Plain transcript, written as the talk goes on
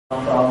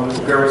with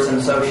Gervis and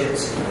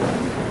Associates.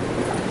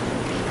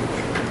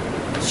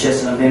 It's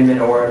just an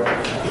amendment or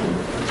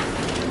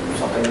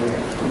something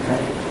weird. Okay.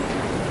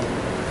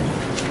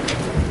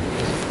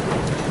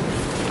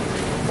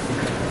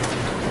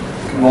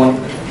 Good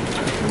morning.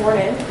 Good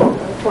morning. I'm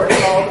Courtney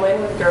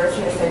Baldwin with Gervis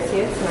and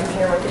Associates, and I'm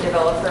here with the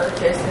developer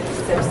Joseph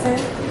Simpson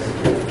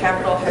with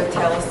Capital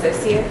Hotel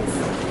Associates,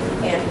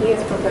 and he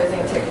is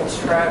proposing to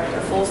construct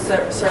a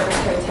full-service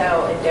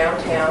hotel in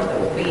downtown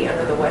that will be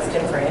under the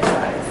Westin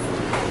franchise.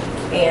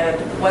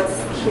 And what's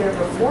here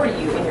before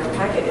you in your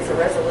packet is a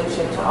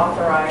resolution to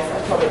authorize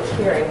a public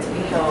hearing to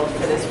be held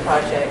for this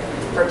project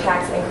for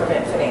tax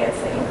increment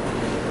financing.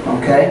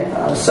 Okay,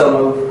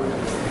 so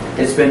moved.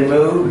 It's been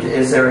moved.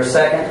 Is there a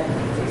second?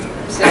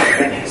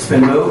 Second. It's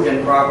been moved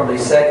and properly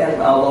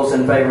second. All those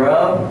in favor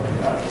of?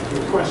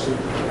 Question.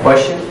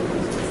 Question?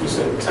 You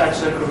said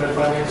tax increment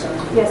financing?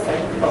 Yes, sir.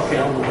 Okay,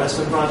 on the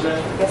Westin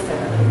project? Yes, sir.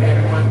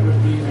 And what would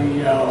be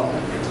the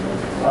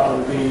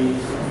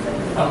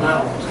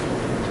amount?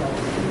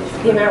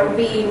 The amount would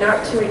be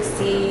not to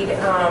exceed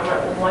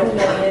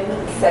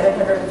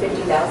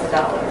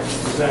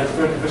 $1,750,000. Is that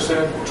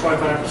 30%,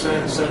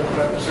 25%,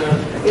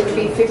 75%? It would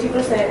be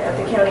 50% of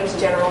the county's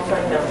general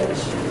fund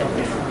millage.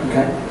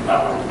 Okay.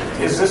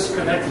 Is this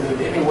connected in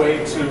any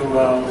way to the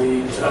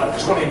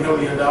 $20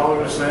 million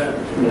that?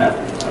 No.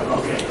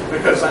 Okay,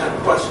 because I have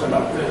a question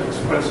about this,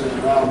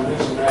 President. I'll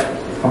mention that.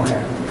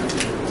 Okay.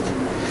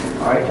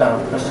 All right,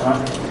 Mr.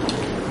 Hunt.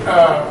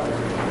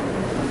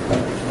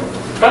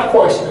 My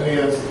question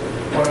is,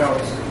 when I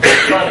was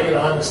trying to get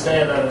an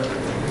understanding of the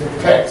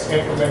tax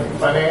increment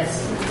finance,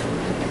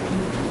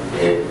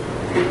 it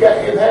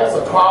has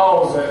a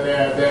clause in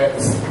there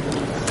that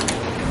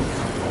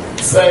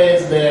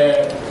says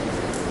that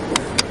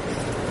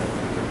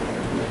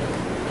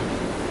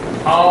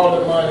all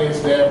the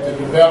monies that the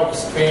developer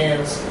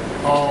spends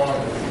on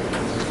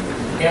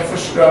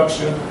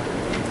infrastructure,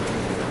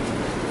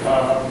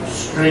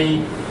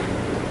 street,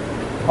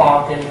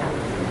 parking,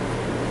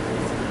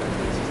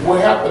 will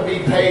have to be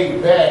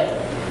paid back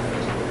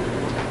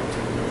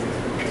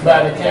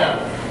by the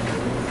county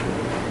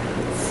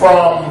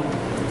from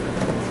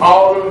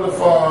all of the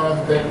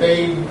funds that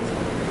they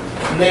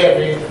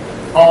levy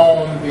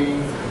on the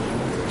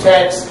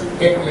tax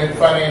increment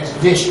finance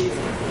district.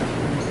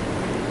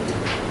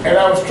 And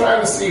I was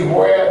trying to see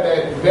where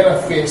that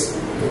benefits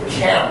the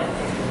county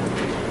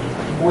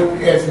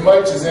with as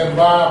much as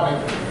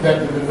involvement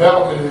that the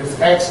development is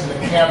asking the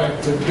county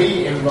to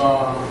be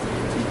involved.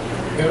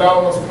 It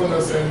almost put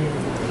us in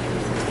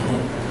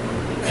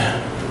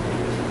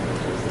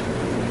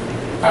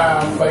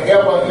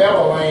forever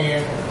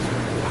neverland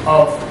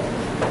of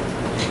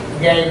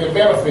gaining the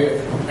benefit.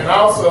 And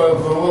also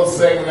there's a little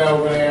segment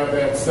over there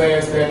that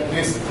says that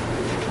this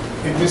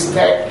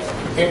tax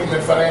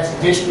increment finance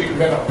district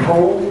been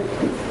approved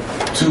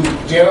to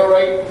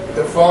generate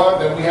the fund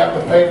that we have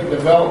to pay the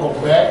developer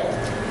back.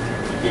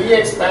 Can you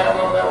expound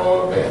on that a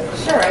little bit?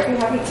 Sure, I'd be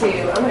happy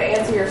to. I'm going to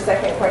answer your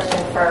second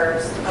question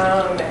first.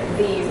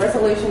 The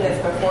resolution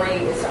that's before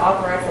you is to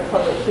authorize a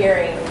public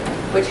hearing,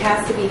 which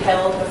has to be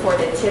held before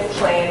the TIF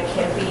plan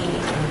can be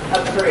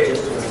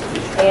approved.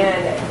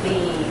 And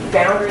the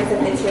boundaries of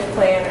the TIF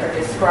plan are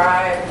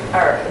described,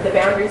 or the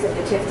boundaries of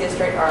the TIF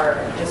district are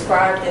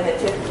described in the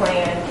TIF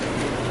plan,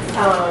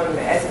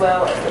 as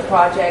well as the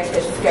project,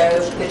 the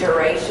scope, the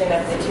duration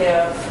of the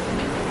TIF.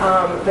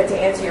 But to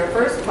answer your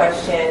first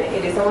question,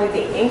 it is only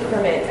the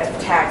increment of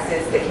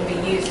taxes that can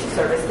be used to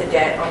service the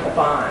debt on the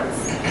bonds.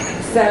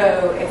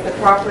 So if the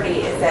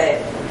property is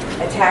at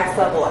a tax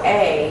level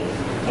A,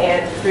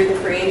 and through the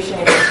creation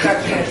and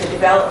construction of the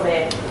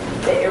development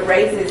that it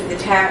raises the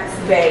tax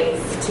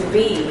base to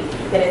B,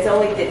 then it's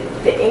only the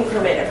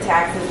increment of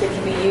taxes that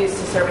can be used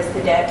to service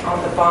the debt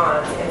on the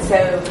bonds. And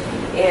so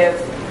if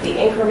the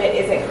increment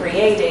isn't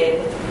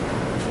created,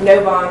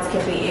 no bonds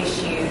can be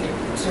issued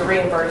to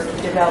reimburse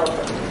the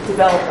developer.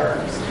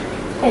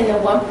 And the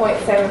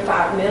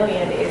 $1.75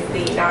 million is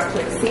the not to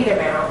exceed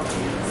amount.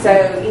 So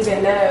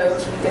even though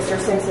Mr.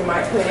 Simpson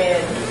might put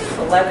in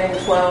 $11,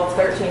 $12,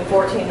 $13,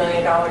 $14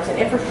 million in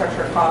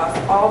infrastructure costs,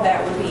 all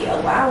that would be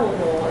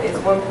allowable is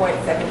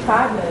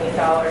 $1.75 million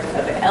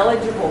of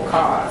eligible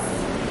costs.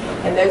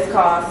 And those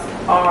costs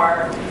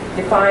are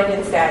defined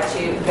in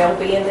statute. They'll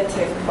be in the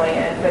TIF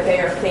plan, but they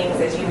are things,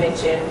 as you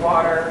mentioned,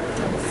 water,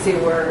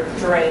 sewer,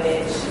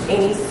 drainage,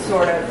 any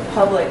sort of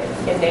public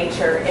in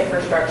nature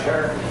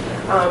infrastructure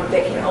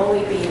that can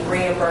only be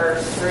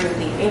reimbursed through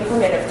the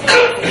increment of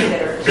taxes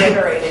that are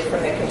generated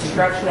from the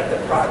construction of the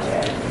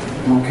project.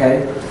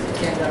 Okay.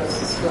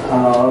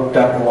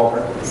 Dr.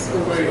 Walker.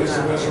 Where is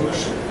the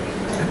resolution?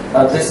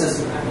 This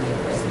is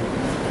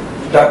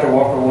Dr.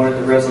 Walker wanted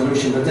the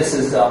resolution, but this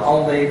is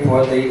only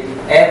for the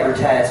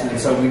advertisement,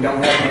 so we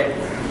don't have it.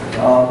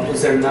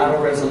 Is there not a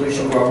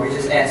resolution where we're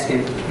just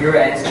asking, you're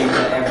asking to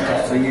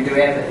advertise, so you do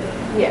have it?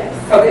 Yes.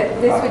 Okay.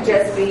 This would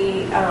just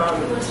be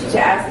to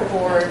ask the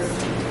board's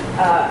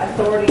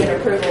authority and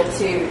approval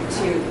to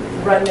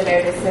run the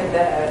notice in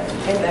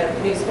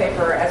the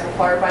newspaper as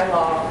required by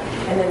law,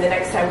 and then the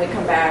next time we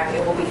come back,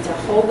 it will be to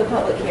hold the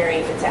public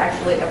hearing and to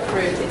actually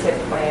approve the TIF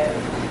plan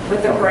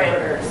with the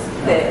parameters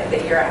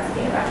that you're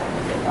asking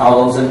about.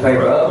 All those in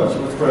favor of?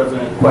 Question, Mr.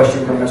 President.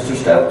 Question from Mr.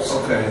 Stokes.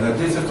 Okay, now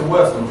this is the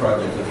Westin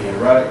project again,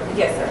 right?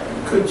 Yes, sir.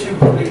 Could you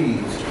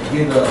please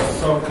give us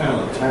some kind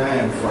of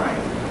time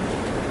frame?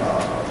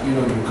 You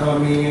know, you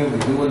come in, we're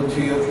doing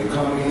TIF, you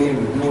come in,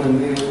 we're doing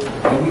this,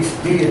 and we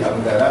still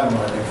haven't got our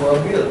money for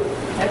a bill.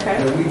 Okay.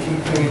 And we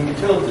keep paying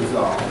utilities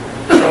off.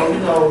 So, you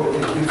know,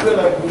 we feel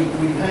like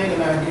we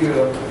hanging out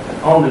here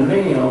on the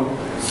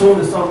limb. Soon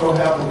as something don't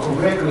happen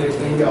correctly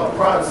in y'all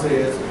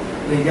process,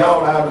 then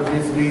y'all out of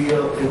this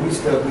deal and we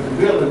stuck with the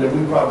building that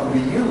we probably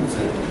be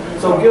using.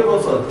 So give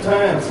us a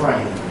time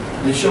frame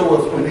to show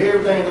us when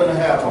everything's gonna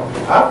happen.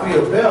 I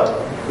feel better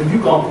if you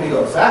gonna pay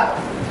us out,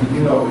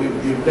 you know,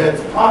 if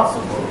that's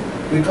possible.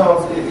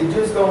 Because it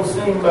just don't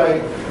seem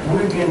like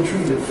we're getting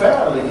treated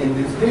fairly in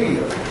this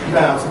deal.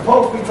 Now,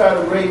 suppose we try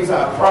to raise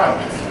our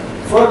price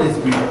for this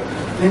bill,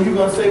 then you're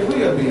gonna say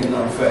we are being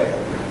unfair.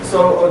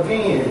 So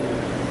again,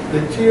 the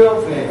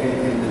TIF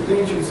and the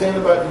things you're saying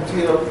about the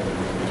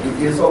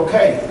TIF is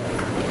okay.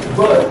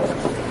 But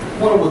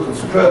when will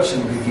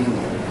construction begin?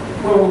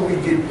 When will we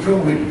get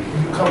through with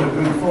you coming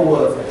through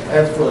for us,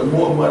 ask for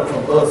more money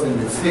from us in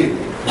the city,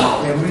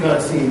 and we're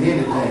not seeing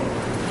anything?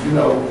 You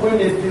know, when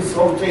is this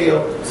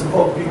hotel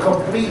supposed to be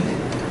completed?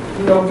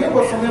 You know, give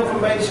us some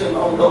information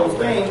on those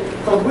things,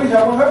 because we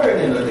haven't heard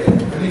any of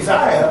that. At least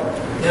I haven't.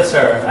 Yes,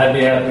 sir. I'd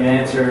be happy to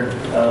answer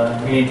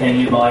anything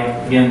you'd like.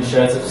 Again,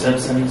 Joseph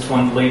Simpson is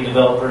one of the lead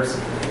developers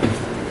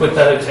with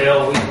the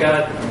hotel. We've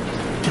got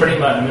pretty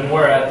much, I mean,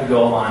 we're at the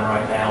goal line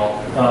right now.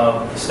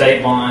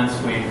 State bonds,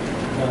 we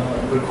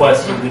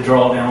requested the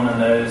drawdown on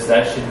those.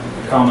 That should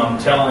come,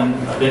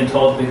 I've been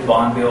told the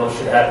bond bill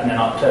should happen in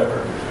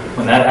October.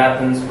 When that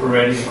happens, we're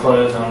ready to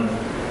close on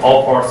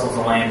all parcels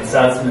of land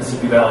besides the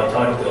Mississippi Valley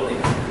Title Building.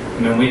 I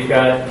mean, we've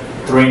got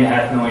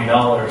 $3.5 million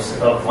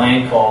of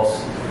land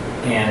costs,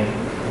 and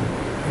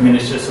I mean,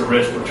 it's just a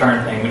risk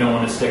return thing. We don't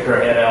want to stick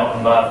our head out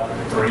and buy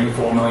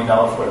 $3-4 million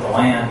worth of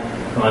land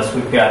unless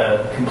we've got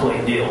a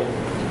complete deal.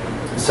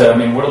 So, I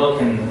mean, we're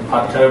looking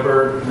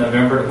October,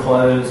 November to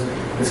close.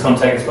 It's going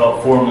to take us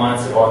about 4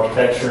 months of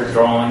architecture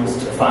drawings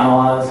to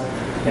finalize,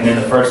 and then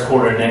the first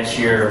quarter of next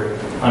year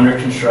under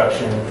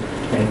construction,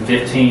 and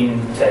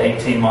 15 to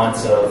 18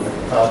 months of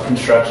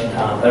construction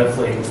time,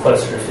 hopefully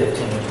closer to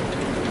 15.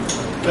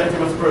 Thank you,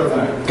 Mr.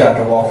 President.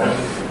 Dr. Walker.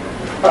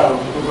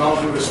 With all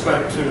due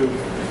respect to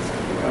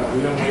the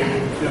young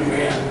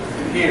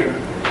man here,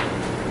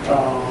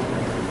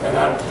 and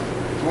I've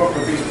worked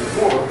with these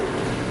before,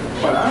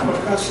 but I'm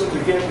accustomed to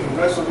getting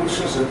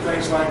resolutions and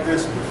things like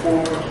this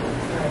before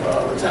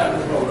the time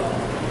to vote on.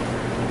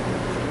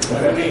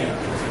 But again,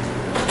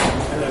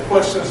 and the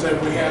questions that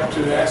we have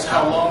to ask,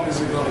 how long is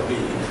it going to be?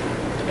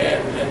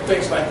 And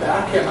things like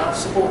that, I cannot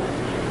support it.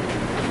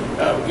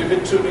 Give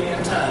it to me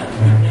in time.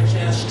 Give me a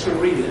chance to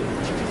read it.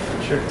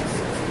 Sure.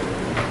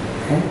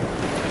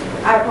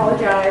 I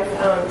apologize.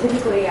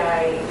 Typically,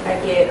 I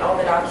get all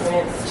the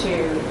documents to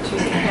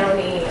the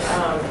county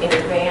in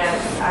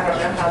advance. I don't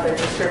know how they're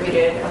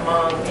distributed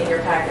in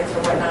your packets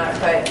or whatnot,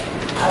 but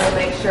I will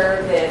make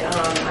sure that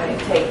I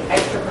take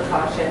extra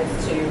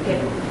precautions to get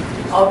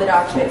all the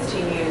documents to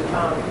you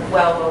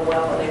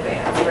well in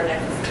advance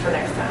for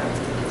next time.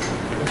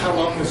 How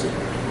long is it?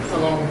 How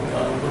long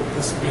will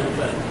this be in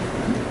effect?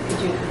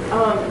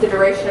 The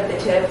duration of the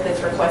TIF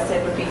that's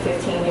requested would be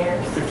 15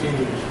 years. 15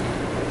 years.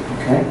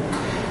 Okay.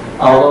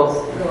 All those.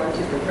 Going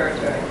to refer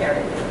to our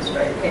county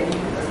administrator. Can you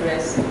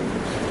address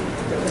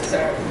the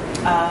concern?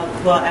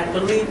 Well, I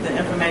believe the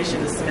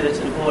information is submitted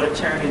to the board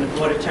attorney, and the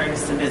board attorney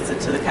submits it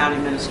to the county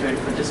administrator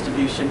for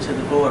distribution to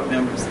the board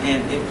members.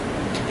 And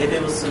if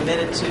it was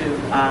submitted to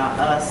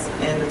us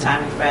in the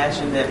timely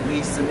fashion that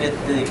we submit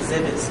the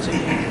exhibits to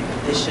you,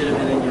 it should have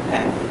been in your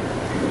packet.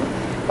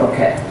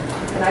 Okay.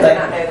 And I did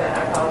not know that. I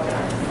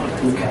apologize.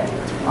 Okay.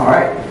 All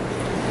right.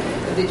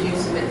 Did you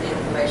submit the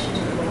information to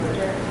the board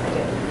attorney? I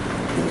did.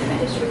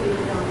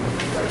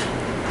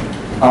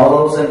 All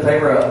those in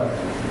favor of?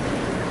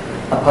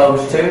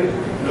 Opposed to?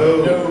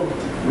 No.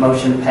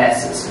 Motion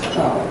passes.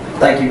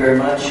 Thank you very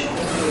much.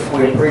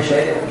 We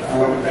appreciate it.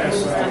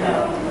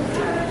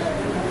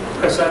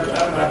 Because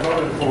I'm not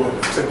voting for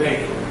it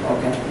today.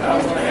 Okay. I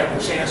want to have a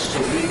chance to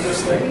read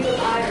this thing.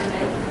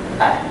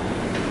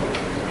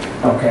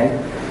 Okay.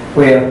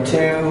 We have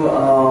 2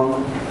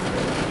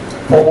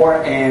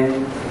 for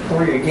and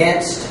 3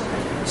 against,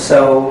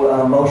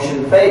 so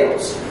motion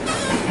fails.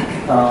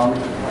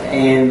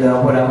 And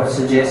what I would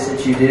suggest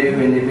that you do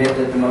in the event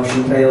that the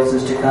motion fails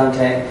is to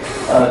contact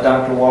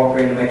Dr. Walker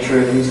and to make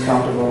sure that he's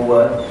comfortable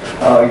with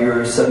what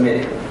you're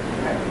submitting.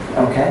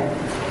 Okay?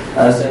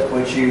 Is that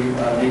what you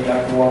need,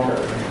 Dr. Walker?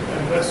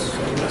 Unless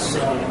we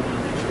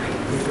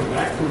go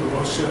back through the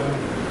motion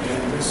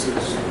and this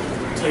is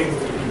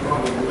tabled to be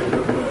brought up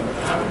later, but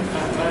I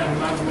am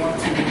not going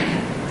to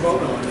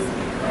vote on it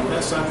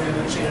unless I've had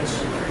a chance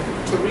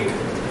to read it.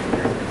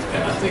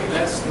 And I think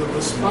that's the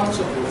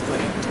responsible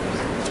thing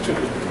to do.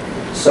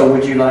 So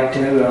would you like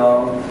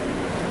to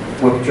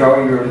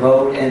withdraw your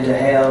vote and to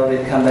have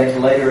it come back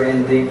later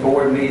in the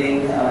board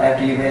meeting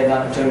after you've had an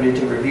opportunity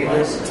to review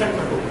this?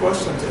 Technical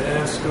question to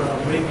ask,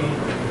 maybe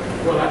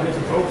what I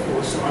didn't vote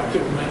for, so I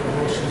couldn't make a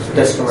motion to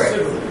That's correct.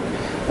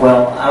 reconsider.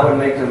 Well, I would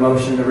make the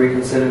motion to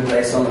reconsider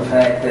based on the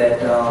fact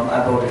that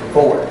I voted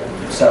for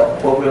it. So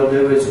what we'll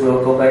do is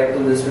we'll go back to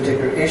this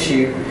particular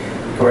issue,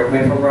 correct me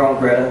if I'm wrong,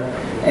 Greta,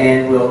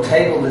 and we'll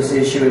table this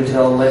issue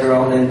until later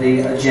on in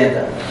the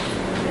agenda.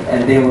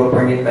 And then we'll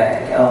bring it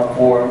back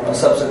for a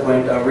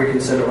subsequent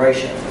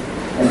reconsideration.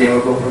 And then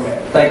we'll go from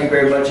there. Thank you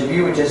very much. If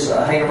you would just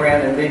hang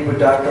around and meet with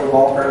Dr.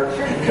 Walker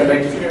to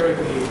make Carry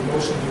the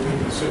motion to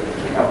reconsider.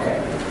 Okay.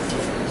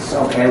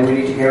 So, okay,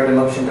 we need to carry the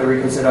motion to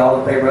reconsider.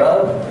 All in favor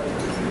of?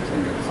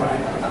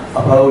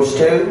 Opposed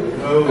to?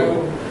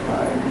 No.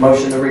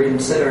 Motion to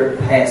reconsider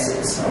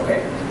passes.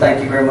 Okay.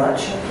 Thank you very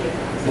much.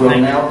 We'll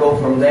now go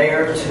from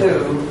there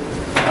to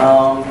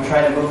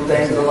trying to move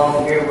things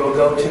along here. We'll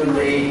go to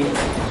the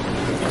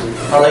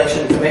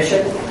Election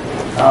Commission.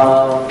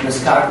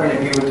 Ms. Cochran,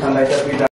 if you would come back up here.